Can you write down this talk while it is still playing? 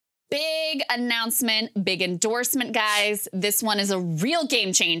big announcement, big endorsement, guys. This one is a real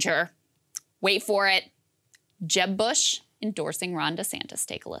game changer. Wait for it. Jeb Bush endorsing Ron DeSantis.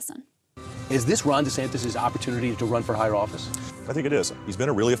 Take a listen. Is this Ron DeSantis' opportunity to run for higher office? I think it is. He's been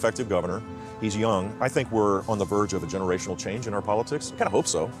a really effective governor. He's young. I think we're on the verge of a generational change in our politics. I kind of hope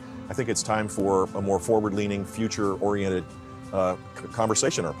so. I think it's time for a more forward-leaning, future-oriented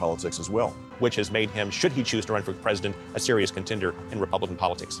conversation in our politics as well. Which has made him, should he choose to run for president, a serious contender in Republican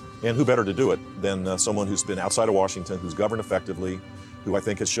politics. And who better to do it than someone who's been outside of Washington, who's governed effectively, who I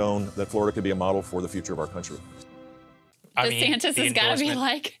think has shown that Florida could be a model for the future of our country. DeSantis has got to be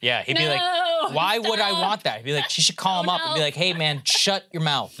like, yeah, he'd no, be like, why would I stop. want that? He'd be like, she should call him up and be like, hey, man, shut your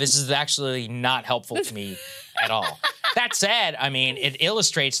mouth. This is actually not helpful to me at all. That said, I mean, it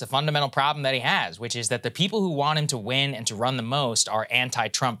illustrates the fundamental problem that he has, which is that the people who want him to win and to run the most are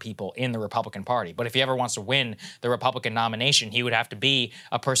anti-Trump people in the Republican Party. But if he ever wants to win the Republican nomination, he would have to be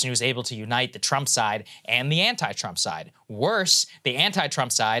a person who's able to unite the Trump side and the anti-Trump side. Worse, the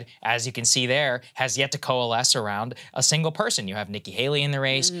anti-Trump side, as you can see there, has yet to coalesce around a single person. You have Nikki Haley in the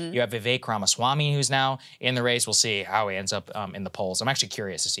race. You have Vivek Ramaswamy, who's now in the race. We'll see how he ends up in the polls. I'm actually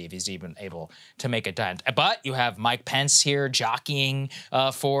curious to see if he's even able to make a dent. But you have Mike Pence here jockeying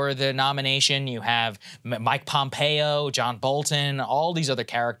for the nomination. You have Mike Pompeo, John Bolton, all these other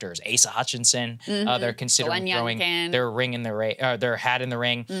characters. Asa Hutchinson, they're considering throwing their hat in the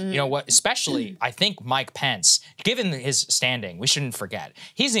ring. You know what? Especially, I think Mike Pence, given his standing, we shouldn't forget,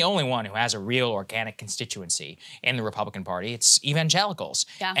 he's the only one who has a real organic constituency in the Republican Party. It's evangelicals.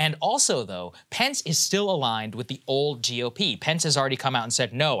 Yeah. And also, though, Pence is still aligned with the old GOP. Pence has already come out and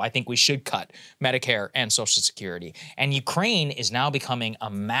said, no, I think we should cut Medicare and Social Security. And Ukraine is now becoming a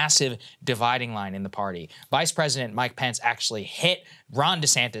massive dividing line in the party. Vice President Mike Pence actually hit Ron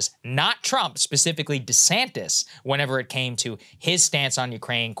DeSantis, not Trump, specifically DeSantis, whenever it came to his stance on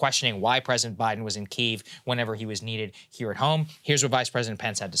Ukraine, questioning why President Biden was in Kyiv whenever he was needed here at home. Here's what Vice President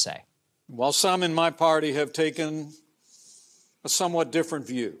Pence had to say. While some in my party have taken a somewhat different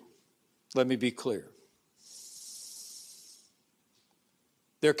view, let me be clear.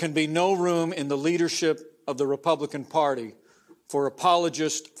 There can be no room in the leadership of the Republican Party for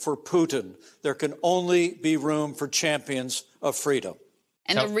apologists for Putin. There can only be room for champions of freedom.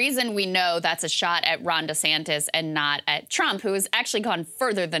 And the reason we know that's a shot at Ron DeSantis and not at Trump, who has actually gone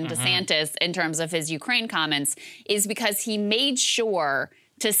further than DeSantis in terms of his Ukraine comments, is because he made sure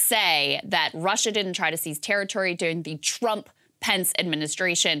to say that Russia didn't try to seize territory during the Trump-Pence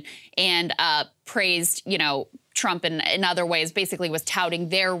administration and praised, you know, Trump in other ways, basically was touting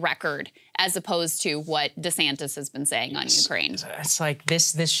their record as opposed to what DeSantis has been saying on Ukraine. It's like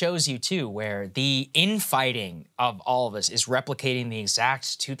this shows you, too, where the infighting of all of this is replicating the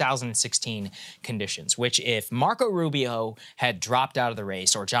exact 2016 conditions, which if Marco Rubio had dropped out of the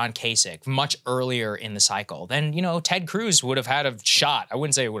race or John Kasich much earlier in the cycle, then, you know, Ted Cruz would have had a shot. I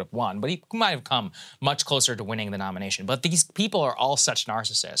wouldn't say he would have won, but he might have come much closer to winning the nomination. But these people are all such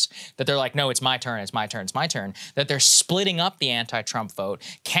narcissists that they're like, no, it's my turn, it's my turn, it's my turn, that they're splitting up the anti-Trump vote,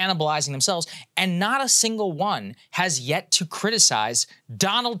 cannibalizing themselves, and not a single one has yet to criticize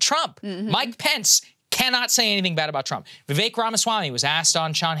Donald Trump. Mike Pence cannot say anything bad about Trump. Vivek Ramaswamy was asked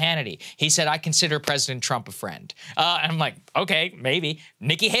on Sean Hannity. He said, I consider President Trump a friend. And I'm like, okay, maybe.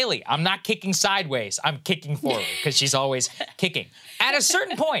 Nikki Haley, I'm not kicking sideways. I'm kicking forward because she's always kicking. At a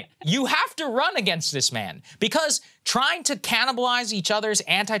certain point, you have to run against this man because trying to cannibalize each other's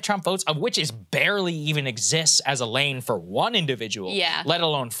anti-Trump votes, of which is barely even exists as a lane for one individual, let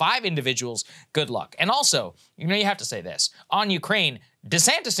alone 5 individuals, good luck. And also, you know, you have to say this. On Ukraine,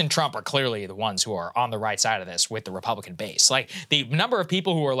 DeSantis and Trump are clearly the ones who are on the right side of this with the Republican base. Like, the number of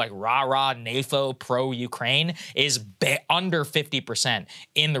people who are like rah-rah, NAFO, pro-Ukraine is under 50%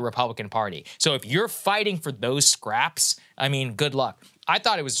 in the Republican Party. So if you're fighting for those scraps, I mean, good luck. I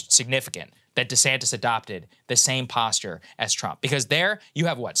thought it was significant that DeSantis adopted the same posture as Trump. Because there, you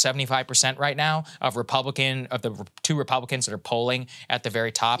have, what, 75% right now of the 2 Republicans that are polling at the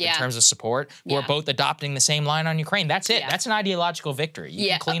very top in terms of support, who are both adopting the same line on Ukraine. That's it. That's an ideological victory. You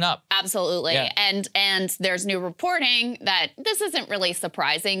can clean up. Absolutely. And there's new reporting that this isn't really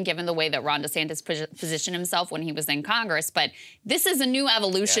surprising given the way that Ron DeSantis positioned himself when he was in Congress, but this is a new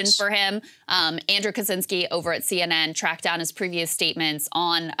evolution for him. Andrew Kaczynski over at CNN tracked down his previous statements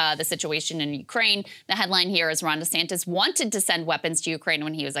on the situation in Ukraine. The headline here is Ron DeSantis wanted to send weapons to Ukraine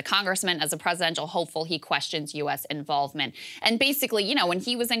when he was a congressman. As a presidential hopeful, he questions U.S. involvement. And basically, you know, when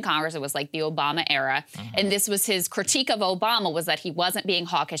he was in Congress, it was like the Obama era. And this was his critique of Obama, was that he wasn't being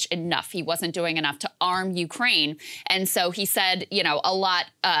hawkish enough. He wasn't doing enough to arm Ukraine. And so he said, you know, a lot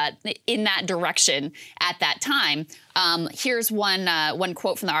in that direction at that time. Here's one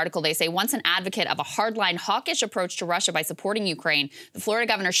quote from the article. They say, once an advocate of a hardline, hawkish approach to Russia by supporting Ukraine, the Florida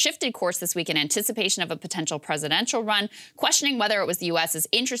governor shifted course this week in anticipation of a potential presidential run, questioning whether it was the U.S.'s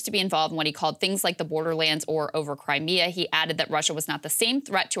interest to be involved in what he called things like the borderlands or over Crimea. He added that Russia was not the same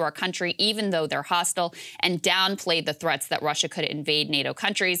threat to our country, even though they're hostile, and downplayed the threats that Russia could invade NATO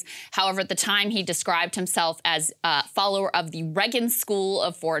countries. However, at the time, he described himself as a follower of the Reagan School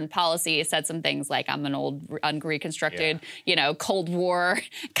of Foreign Policy. He said some things like, I'm an old, unreconstructed, Cold War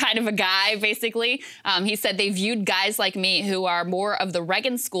kind of a guy, basically. He said they viewed guys like me who are more of the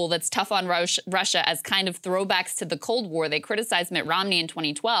Reagan school that's tough on Russia as kind of throwbacks to the Cold War. They criticized Mitt Romney in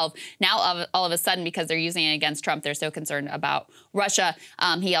 2012. Now, all of a sudden, because they're using it against Trump, they're so concerned about Russia.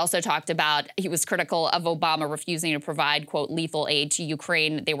 He also talked about, he was critical of Obama refusing to provide, quote, lethal aid to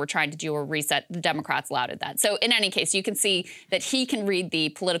Ukraine. They were trying to do a reset. The Democrats lauded that. So in any case, you can see that he can read the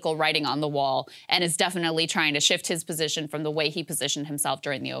political writing on the wall and is definitely trying to shift his position from the way he positioned himself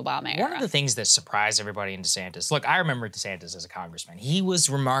during the Obama era. One of the things that surprised everybody in DeSantis, look, I remember DeSantis as a congressman. He was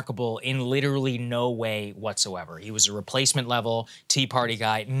remarkable in literally no way whatsoever. He was a replacement level Tea Party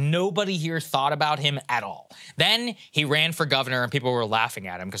guy. Nobody here thought about him at all. Then he ran for governor and people were laughing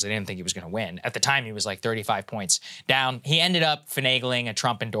at him because they didn't think he was going to win. At the time, he was like 35 points down. He ended up finagling a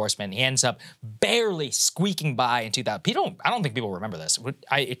Trump endorsement. He ends up barely squeaking by in 2000. I don't think people remember this.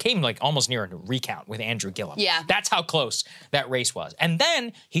 It came like almost near a recount with Andrew Gillum. Yeah. That's how close that race was. And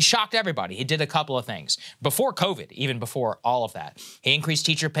then he shocked everybody. He did a couple of things. Before COVID, even before all of that, he increased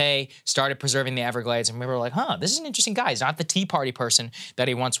teacher pay, started preserving the Everglades, and we were like, this is an interesting guy. He's not the Tea Party person that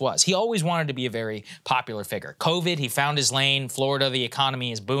he once was. He always wanted to be a very popular figure. COVID, he found his lane. Florida, the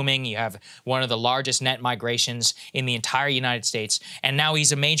economy is booming. You have one of the largest net migrations in the entire United States. And now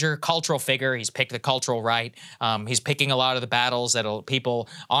he's a major cultural figure. He's picked the cultural right. He's picking a lot of the battles that people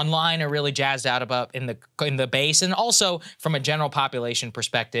online are really jazzed out about in the base. And also from a general population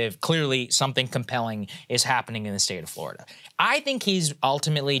perspective, clearly something compelling is happening in the state of Florida. I think he's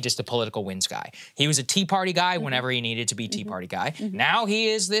ultimately just a political wins guy. He was a Tea Party guy whenever he needed to be Tea Party guy. Now he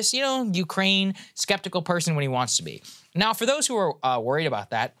is this, Ukraine skeptical person when he wants to be. Now, for those who are worried about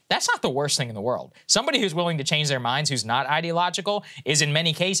that, that's not the worst thing in the world. Somebody who's willing to change their minds, who's not ideological, is in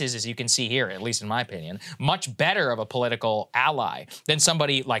many cases, as you can see here, at least in my opinion, much better of a political ally than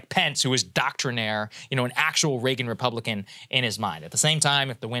somebody like Pence, who is doctrinaire, an actual Reagan Republican in his mind. At the same time,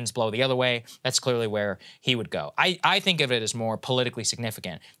 if the winds blow the other way, that's clearly where he would go. I think of it as more politically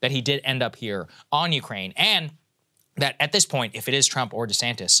significant that he did end up here on Ukraine, and that at this point, if it is Trump or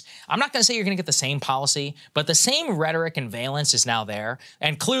DeSantis, I'm not going to say you're going to get the same policy, but the same rhetoric and valence is now there.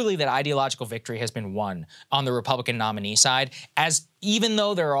 And clearly that ideological victory has been won on the Republican nominee side, as even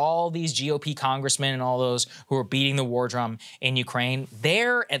though there are all these GOP congressmen and all those who are beating the war drum in Ukraine,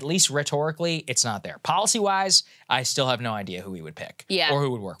 there, at least rhetorically, it's not there. Policy-wise, I still have no idea who he would pick or who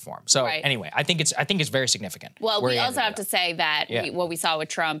would work for him. So anyway, I think it's very signisignificant. Well, we also have to say that what we saw with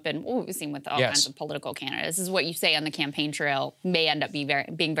Trump and what we've seen with all kinds of political candidates is what you say on the campaign trail may end up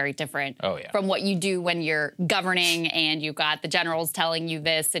being very different from what you do when you're governing and you've got the generals telling you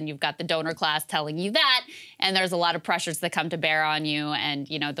this and you've got the donor class telling you that, and there's a lot of pressures that come to bear on you, and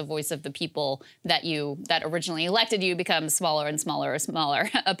the voice of the people that originally elected you becomes smaller and smaller and smaller,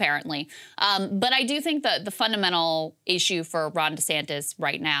 apparently. But I do think that the fundamental issue for Ron DeSantis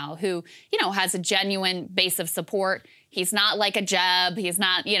right now, who has a genuine base of support. He's not like a Jeb. He's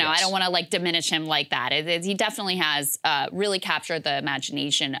not, I don't want to diminish him like that. He definitely has really captured the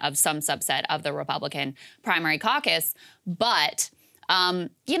imagination of some subset of the Republican primary caucus. But,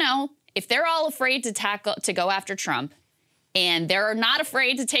 if they're all afraid to go after Trump, and they're not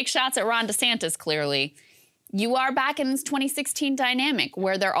afraid to take shots at Ron DeSantis, clearly, you are back in this 2016 dynamic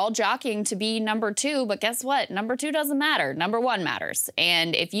where they're all jockeying to be number two, but guess what? Number two doesn't matter. Number one matters.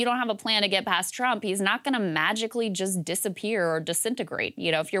 And if you don't have a plan to get past Trump, he's not going to magically just disappear or disintegrate.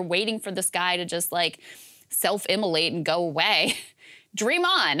 If you're waiting for this guy to just self-immolate and go away, dream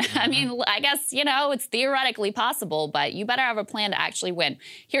on. I mean, I guess, it's theoretically possible, but you better have a plan to actually win.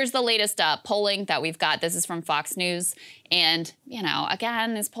 Here's the latest polling that we've got. This is from Fox News. And,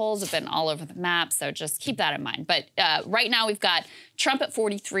 again, his polls have been all over the map, so just keep that in mind. But right now we've got Trump at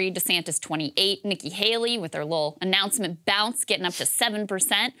 43, DeSantis 28, Nikki Haley with her little announcement bounce getting up to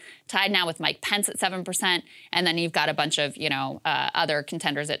 7%, tied now with Mike Pence at 7%. And then you've got a bunch of, other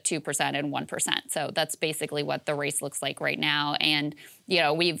contenders at 2% and 1%. So that's basically what the race looks like right now. And,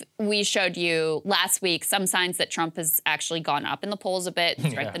 we showed you last week some signs that Trump has actually gone up in the polls a bit,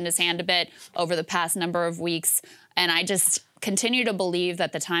 strengthened his hand a bit over the past number of weeks. And I just continue to believe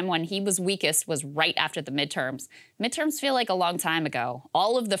that the time when he was weakest was right after the midterms. Midterms feel like a long time ago.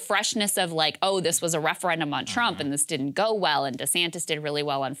 All of the freshness of like, oh, this was a referendum on Trump and this didn't go well and DeSantis did really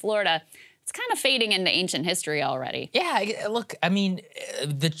well on Florida. It's kind of fading into ancient history already. Yeah, look, I mean,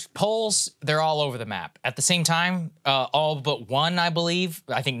 the polls, they're all over the map. At the same time, all but one, I believe,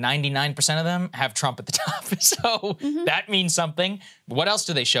 I think 99% of them have Trump at the top. So that means something. What else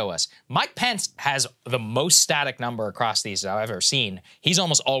do they show us? Mike Pence has the most static number across these I've ever seen. He's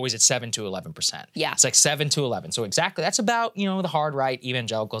almost always at 7 to 11%. Yeah. It's like 7 to 11. So exactly, that's about, the hard right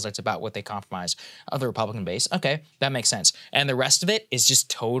evangelicals. That's about what they compromise of the Republican base. Okay, that makes sense. And the rest of it is just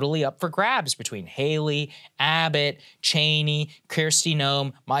totally up for grabs between Haley, Abbott, Cheney, Kirsty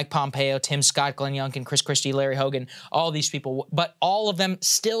Noem, Mike Pompeo, Tim Scott, Glenn Youngkin, Chris Christie, Larry Hogan, all these people. But all of them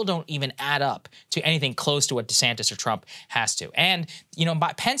still don't even add up to anything close to what DeSantis or Trump has to. And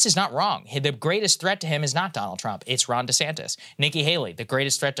Pence is not wrong. The greatest threat to him is not Donald Trump. It's Ron DeSantis. Nikki Haley, the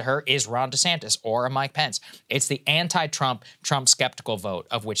greatest threat to her is Ron DeSantis or a Mike Pence. It's the anti-Trump, Trump skeptical vote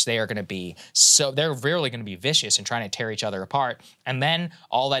of which they are going to be. So they're really going to be vicious in trying to tear each other apart. And then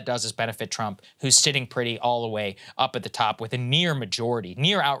all that does is benefit Trump, who's sitting pretty all the way up at the top with a near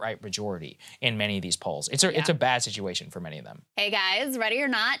outright majority in many of these polls. It's a bad situation for many of them. Hey guys, ready or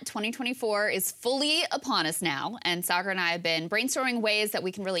not, 2024 is fully upon us now. And Saagar and I have been brainstorming ways that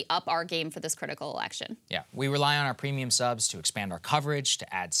we can really up our game for this critical election. Yeah, we rely on our premium subs to expand our coverage,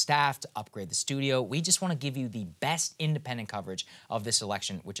 to add staff, to upgrade the studio. We just want to give you the best independent coverage of this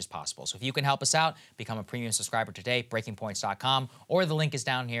election, which is possible. So if you can help us out, become a premium subscriber today, breakingpoints.com, or the link is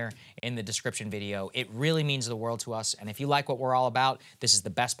down here in the description video. It really means the world to us. And if you like what we're all about, this is the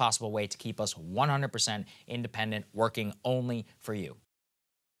best possible way to keep us 100% independent, working only for you.